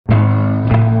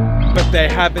they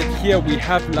have it here. We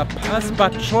have La Paz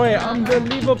Bak Choy.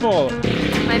 Unbelievable.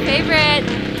 My favorite.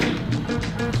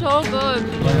 So good.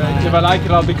 If I like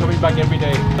it, I'll be coming back every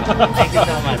day. Thank you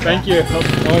so much. Thank you.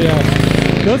 Oh yeah.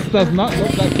 This does not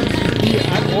look like BGC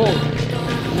at all.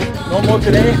 No more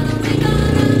today.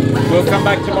 We'll come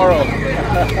back tomorrow.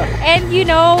 And you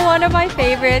know, one of my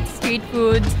favorite street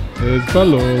foods is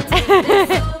balut.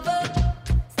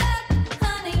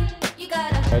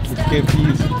 Let's just give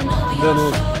these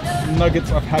little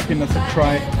nuggets of happiness a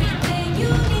try.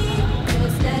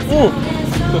 Ooh,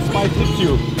 the spice hits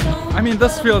you. I mean,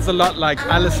 this feels a lot like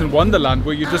Alice in Wonderland,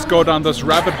 where you just go down this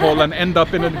rabbit hole and end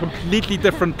up in a completely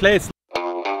different place.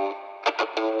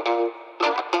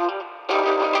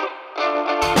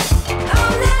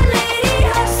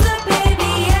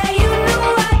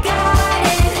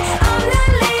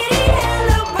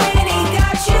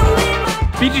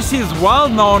 BGC is well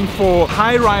known for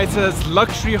high-rises,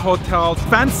 luxury hotels,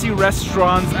 fancy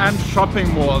restaurants and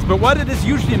shopping malls. But what it is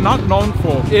usually not known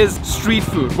for is street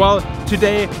food. Well,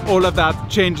 today all of that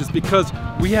changes because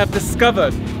we have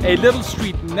discovered a little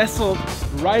street nestled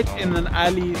right in an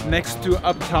alley next to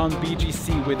Uptown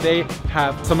BGC, where they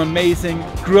have some amazing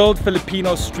grilled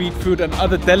Filipino street food and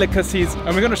other delicacies.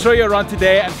 And we're going to show you around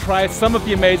today and try some of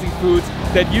the amazing foods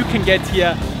that you can get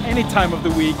here any time of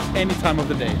the week, any time of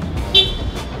the day.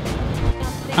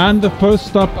 And the first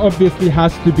stop obviously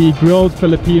has to be grilled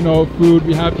Filipino food.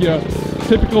 We have here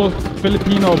typical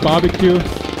Filipino barbecue.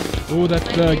 Oh, that's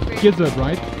the gizzard,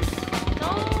 right?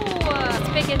 No, it's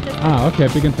pig intestine. Ah, okay,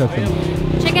 big intestine.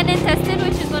 Chicken intestine,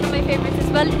 which is one of my favorites as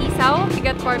well. Isaw, we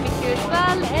got barbecue as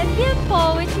well. And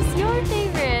Gimpo, which is your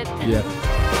favorite. Yes.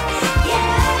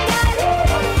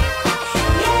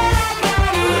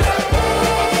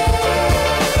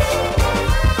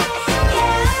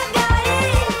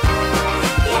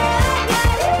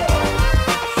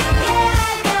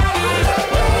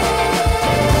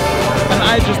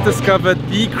 I just discovered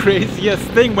the craziest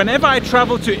thing. Whenever I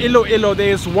travel to Iloilo,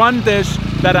 there is one dish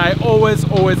that I always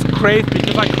crave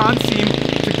because I can't seem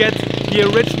to get the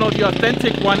original, the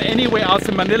authentic one anywhere else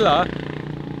in Manila.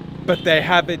 But they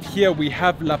have it here. We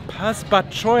have La Paz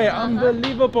Bak Choy.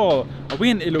 Unbelievable. Are we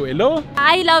in Iloilo?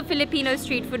 I love Filipino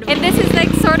street food. And this is like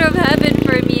sort of heaven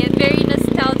for me and very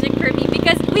nostalgic for me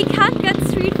because we can't get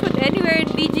street food anywhere in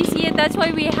BGC, and that's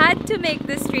why we had to make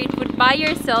the street food by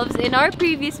ourselves in our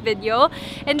previous video.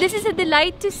 And this is a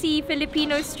delight to see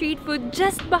Filipino street food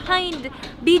just behind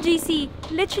BGC,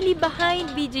 literally behind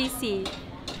BGC.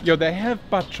 Yo, they have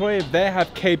Bak Choy, they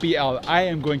have KBL. I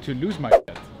am going to lose my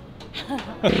head.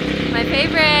 My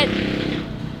favorite.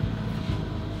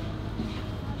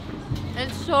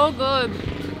 It's so good.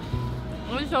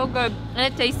 It's so good.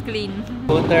 And it tastes clean.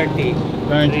 230,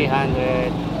 Thank you.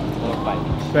 300,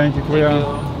 5. Thank you, Kuya.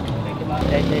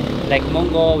 Like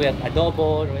Mongo, we have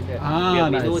adobo, we have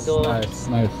nice, menudo,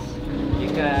 nice.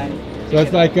 chicken. So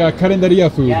it's like carinderia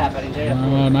food. Yeah, carinderia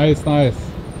food. Nice.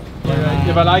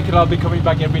 If I like it, I'll be coming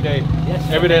back every day. Yes,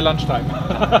 every day lunchtime.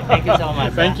 Thank you so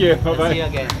much. Thank you. Bye bye. See you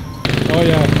again. Oh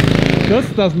yeah. This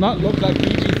does not look like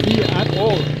BGC at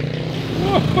all.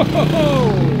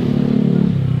 Whoa!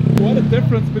 What a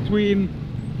difference between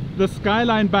the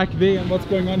skyline back there and what's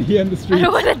going on here in the street. I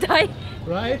don't want to die.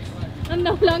 Right? I'm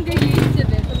no longer used to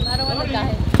this. I don't want to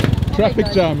die.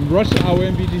 Traffic jam, rush hour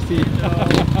in BGC.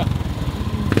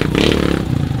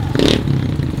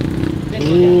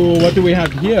 Ooh, what do we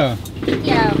have here?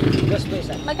 Yeah. Dos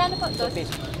pesos. Magkano po? Dos.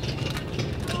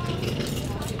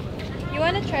 You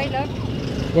want to try, love?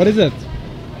 What is it?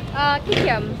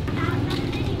 Kikiam.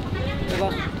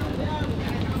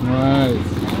 Nice.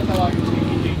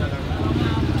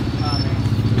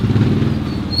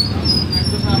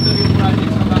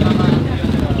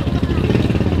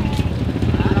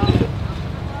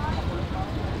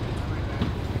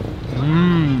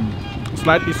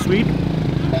 Slightly sweet,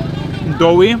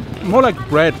 doughy, more like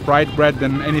bread, fried bread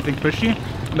than anything fishy.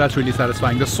 That's really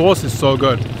satisfying. The sauce is so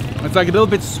good. It's like a little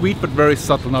bit sweet but very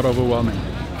subtle, not overwhelming.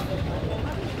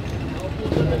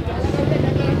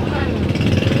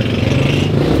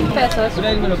 Pesos.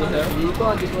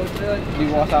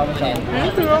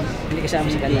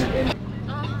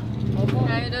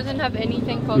 It doesn't have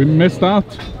anything called. We missed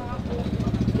out.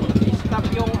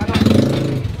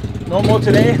 No more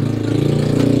today.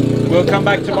 We'll come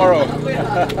back tomorrow.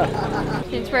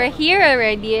 Since we're here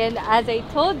already, and as I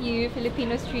told you,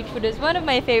 Filipino street food is one of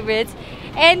my favorites.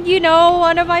 And you know,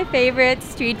 one of my favorite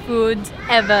street foods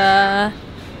ever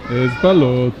is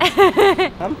balut.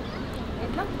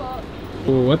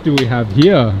 Oh, what do we have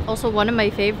here? Also one of my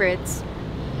favorites.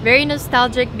 Very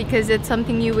nostalgic because it's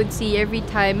something you would see every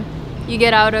time you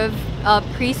get out of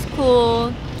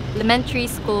preschool elementary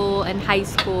school and high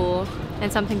school,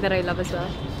 and something that I love as well.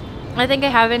 I think I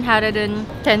haven't had it in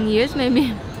 10 years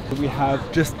maybe. We have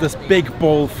just this big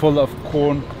bowl full of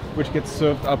corn, which gets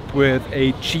served up with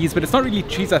a cheese, but it's not really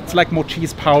cheese, it's like more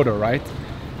cheese powder, right?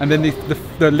 And then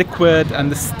the liquid and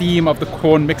the steam of the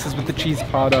corn mixes with the cheese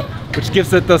powder, which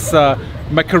gives it this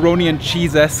macaroni and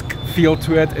cheese-esque feel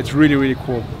to it. It's really, really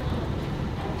cool.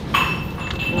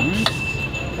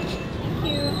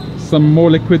 Some more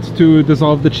liquids to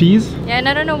dissolve the cheese. Yeah, and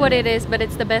I don't know what it is, but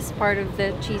it's the best part of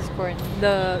the cheese corn.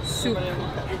 The soup.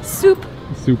 Soup.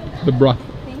 Soup, the broth.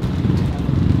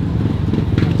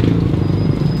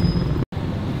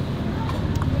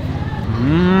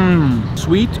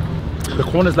 Sweet. The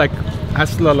corn is like, has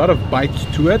still a lot of bite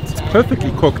to it. It's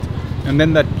perfectly cooked. And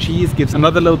then that cheese gives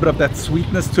another little bit of that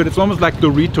sweetness to it. It's almost like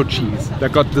Dorito cheese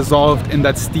that got dissolved in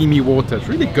that steamy water. It's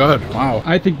really good. Wow.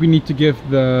 I think we need to give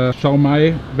the Shao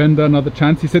Mai vendor another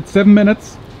chance. He said 7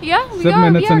 minutes. Yeah, we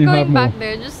are going back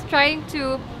there. Just trying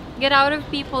to get out of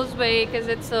people's way because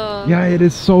it's a... Yeah, it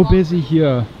is so busy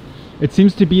here. It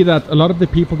seems to be that a lot of the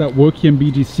people that work here in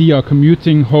BGC are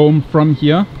commuting home from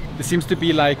here. There seems to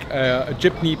be like a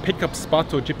jeepney pickup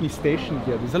spot or jeepney station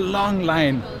here. There's a long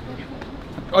line.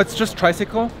 Oh, it's just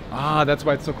tricycle? Ah, that's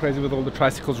why it's so crazy with all the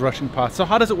tricycles rushing past. So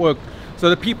how does it work? So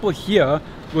the people here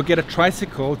will get a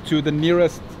tricycle to the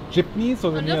nearest jeepneys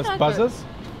or the nearest buses?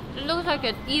 It looks like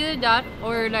it. Either that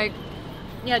or like,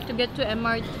 yeah, to get to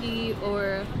MRT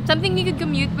or something you could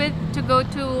commute with to go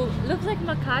to, looks like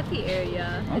Makati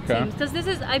area, it seems. Because this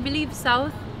is, I believe,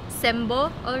 South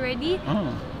Sembo already.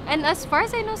 Oh. And as far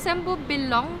as I know, Sembo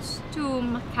belongs to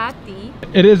Makati.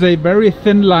 It is a very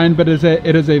thin line, but it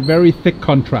is a very thick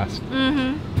contrast.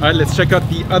 All right, let's check out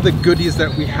the other goodies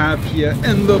that we have here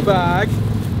in the bag.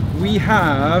 We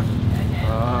have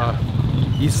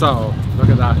isao. Look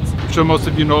at that. I'm sure most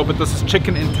of you know, but this is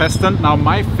chicken intestine. Now,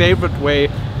 my favorite way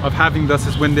of having this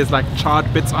is when there's like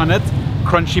charred bits on it,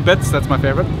 crunchy bits. That's my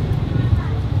favorite.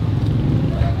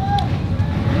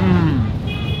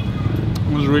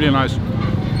 It was really nice.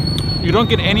 You don't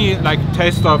get any like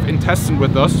taste of intestine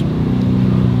with this.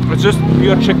 It's just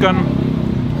pure chicken,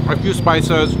 a few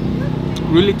spices,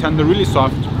 really tender, really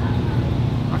soft.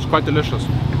 It's quite delicious.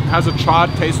 It has a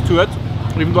charred taste to it,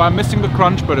 even though I'm missing the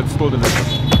crunch, but it's still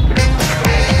delicious.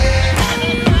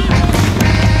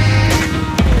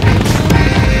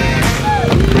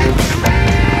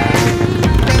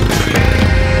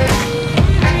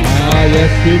 Ah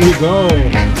yes, here we go.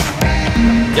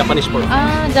 Japanese pork.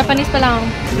 Ah, Japanese pa lang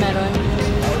meron.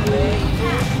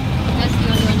 That's the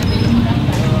only one available.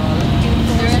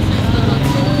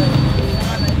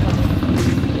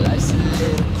 The rest is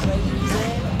still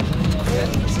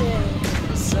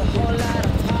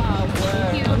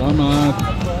Salamat.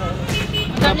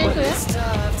 Magkano ito?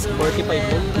 45.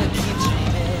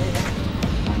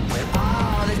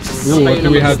 Ooh, what do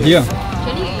we have here?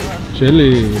 Chili.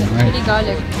 Chili. Nice. Chili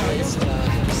garlic.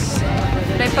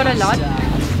 Try for a lot.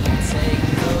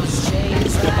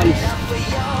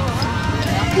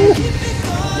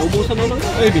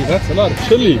 Baby, that's a lot of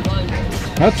chili.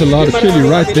 That's a lot of chili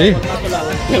right there.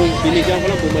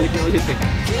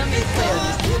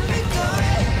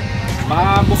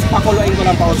 Pakuluin ko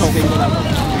lang, pausokin ko lang.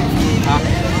 Ha?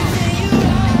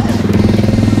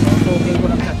 Pausokin ko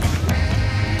lang siya.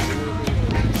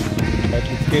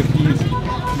 Let's give these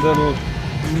little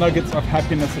nuggets of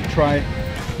happiness a try.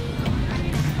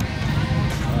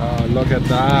 Oh, look at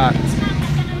that.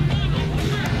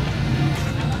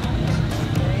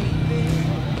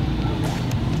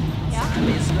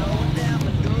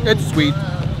 It's sweet.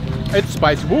 It's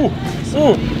spicy. Ooh,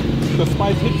 ooh, the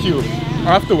spice hits you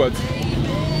afterwards.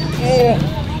 Oh,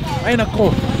 ay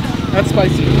nako, that's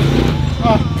spicy.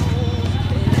 Ah.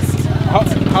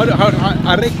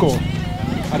 Areko.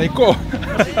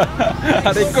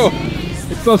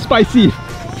 It's so spicy.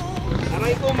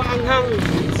 Areko maanghang.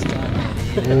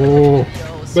 Oh,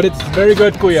 but it's very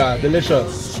good, Kuya.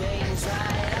 Delicious.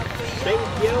 Thank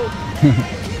you.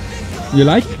 You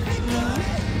like?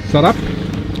 Sarap?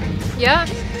 Yeah,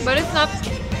 but it's not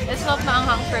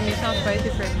maanghang for me. It's not spicy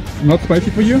for me. Not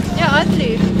spicy for you? Yeah,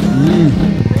 oddly.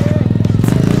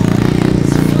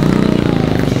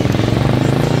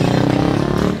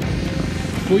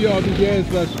 Kuya over here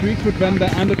is a street food vendor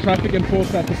and a traffic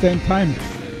enforcer at the same time.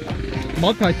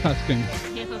 Multitasking.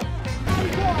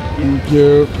 Thank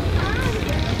you.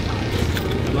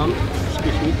 Ma'am,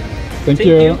 excuse me. Thank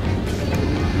you.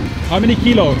 How many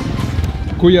kilos?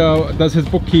 Kuya does his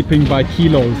bookkeeping by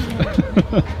kilos.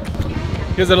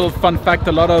 Here's a little fun fact.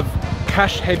 A lot of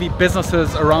cash-heavy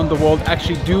businesses around the world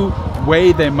actually do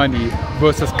weigh their money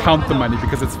versus count the money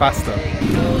because it's faster.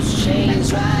 Those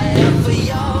chains right up for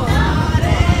your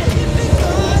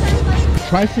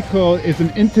tricycle is an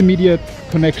intermediate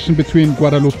connection between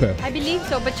Guadalupe. I believe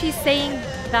so, but she's saying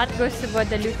that goes to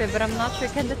Guadalupe, but I'm not sure.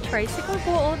 Can the tricycle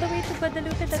go all the way to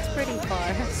Guadalupe? That's pretty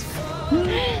far.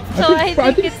 So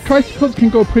I think tricycles can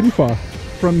go pretty far.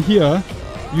 From here,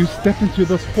 you step into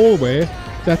this hallway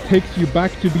that takes you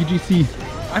back to BGC.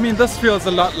 I mean, this feels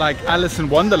a lot like Alice in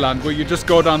Wonderland, where you just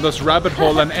go down this rabbit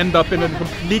hole and end up in a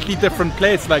completely different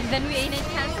place. Like, then we ain't in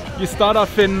Kansas. You start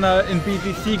off in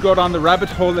BGC, go down the rabbit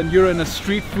hole, and you're in a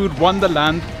street food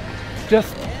wonderland,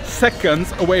 just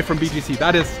seconds away from BGC.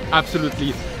 That is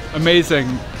absolutely amazing.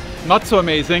 Not so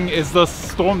amazing is the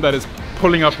storm that is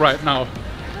pulling up right now.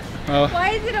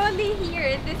 Why is it only here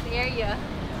in this area?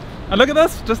 And look at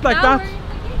this, just like Now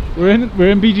that. We're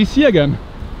in BGC again.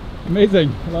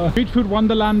 Amazing. Street food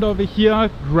wonderland over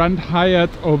here, Grand Hyatt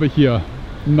over here.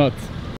 Nuts.